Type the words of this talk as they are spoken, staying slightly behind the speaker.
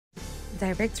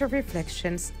Director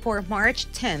Reflections for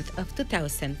March 10th of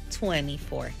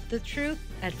 2024. The truth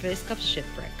at risk of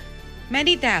shipwreck.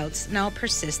 Many doubts now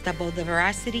persist about the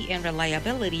veracity and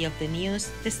reliability of the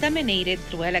news disseminated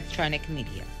through electronic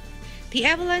media. The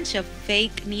avalanche of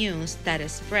fake news that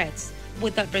spreads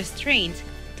without restraint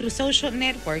through social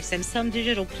networks and some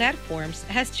digital platforms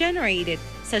has generated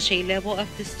such a level of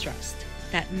distrust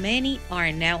that many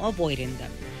are now avoiding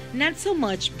them. Not so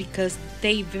much because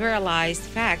they viralize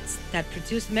facts that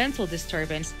produce mental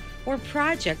disturbance or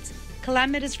project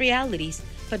calamitous realities,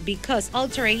 but because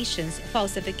alterations,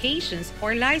 falsifications,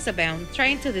 or lies abound,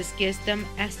 trying to disguise them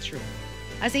as true.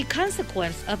 As a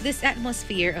consequence of this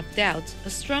atmosphere of doubt, a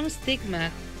strong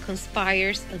stigma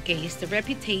conspires against the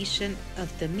reputation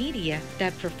of the media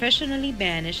that professionally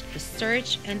manage the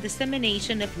search and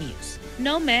dissemination of news,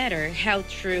 no matter how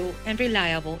true and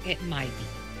reliable it might be.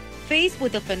 Faced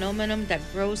with a phenomenon that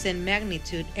grows in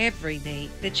magnitude every day,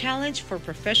 the challenge for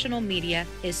professional media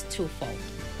is twofold.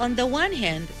 On the one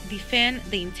hand, defend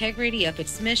the integrity of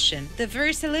its mission, the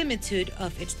verisimilitude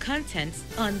of its contents.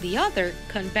 On the other,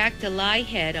 combat the lie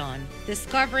head-on,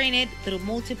 discovering it through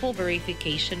multiple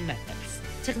verification methods.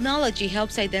 Technology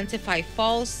helps identify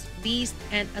false, leaked,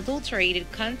 and adulterated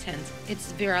content,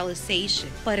 its viralization.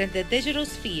 But in the digital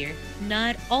sphere,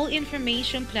 not all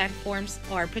information platforms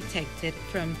are protected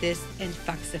from this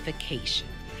falsification.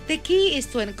 The key is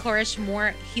to encourage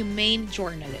more humane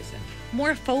journalism,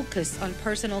 more focus on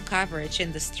personal coverage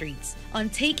in the streets, on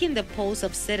taking the pulse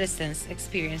of citizens'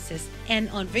 experiences, and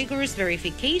on rigorous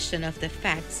verification of the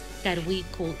facts that we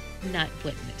could not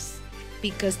witness.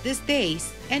 Because these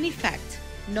days, any fact,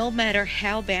 no matter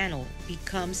how banal,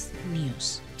 becomes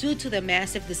news due to the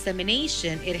massive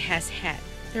dissemination it has had.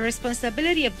 The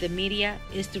responsibility of the media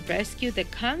is to rescue the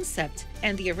concept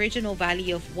and the original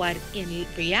value of what in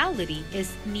reality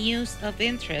is news of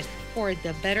interest for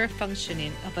the better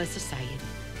functioning of a society.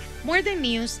 More than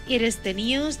news, it is the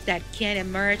news that can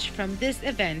emerge from these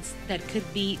events that could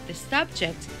be the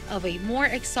subject of a more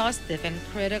exhaustive and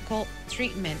critical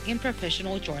treatment in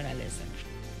professional journalism.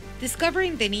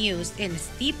 Discovering the news in its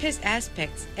deepest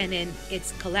aspects and in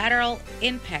its collateral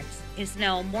impacts is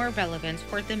now more relevant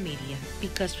for the media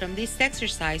because from this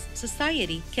exercise,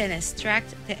 society can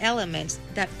extract the elements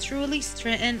that truly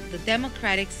strengthen the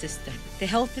democratic system, the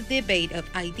healthy debate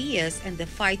of ideas, and the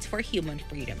fight for human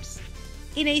freedoms.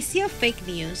 In a sea of fake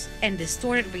news and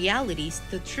distorted realities,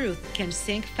 the truth can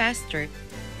sink faster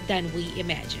than we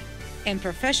imagine. And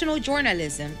professional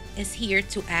journalism is here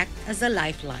to act as a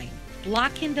lifeline,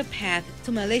 blocking the path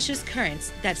to malicious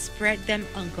currents that spread them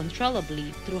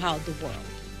uncontrollably throughout the world.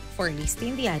 For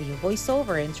Listín Diario,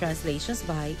 voiceover and translations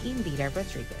by Indira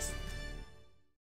Rodriguez.